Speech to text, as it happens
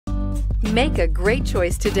Make a great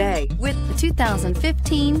choice today with the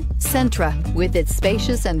 2015 Sentra. With its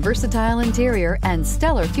spacious and versatile interior and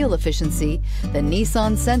stellar fuel efficiency, the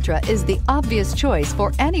Nissan Sentra is the obvious choice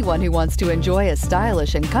for anyone who wants to enjoy a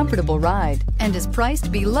stylish and comfortable ride and is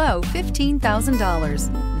priced below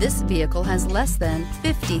 $15,000. This vehicle has less than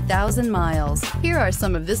 50,000 miles. Here are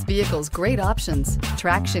some of this vehicle's great options: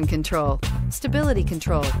 traction control, stability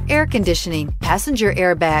control, air conditioning, passenger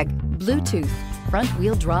airbag, Bluetooth,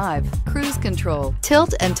 front-wheel drive, cruise control,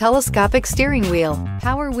 tilt and telescopic steering wheel,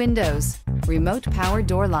 power windows, remote power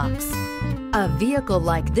door locks. A vehicle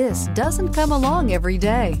like this doesn't come along every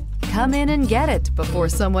day. Come in and get it before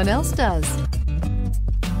someone else does.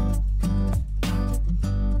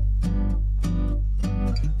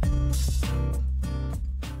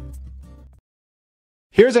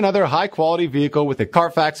 Here's another high-quality vehicle with a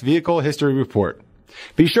Carfax Vehicle History Report.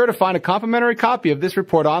 Be sure to find a complimentary copy of this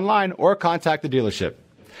report online or contact the dealership.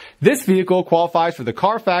 This vehicle qualifies for the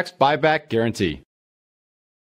Carfax Buyback Guarantee.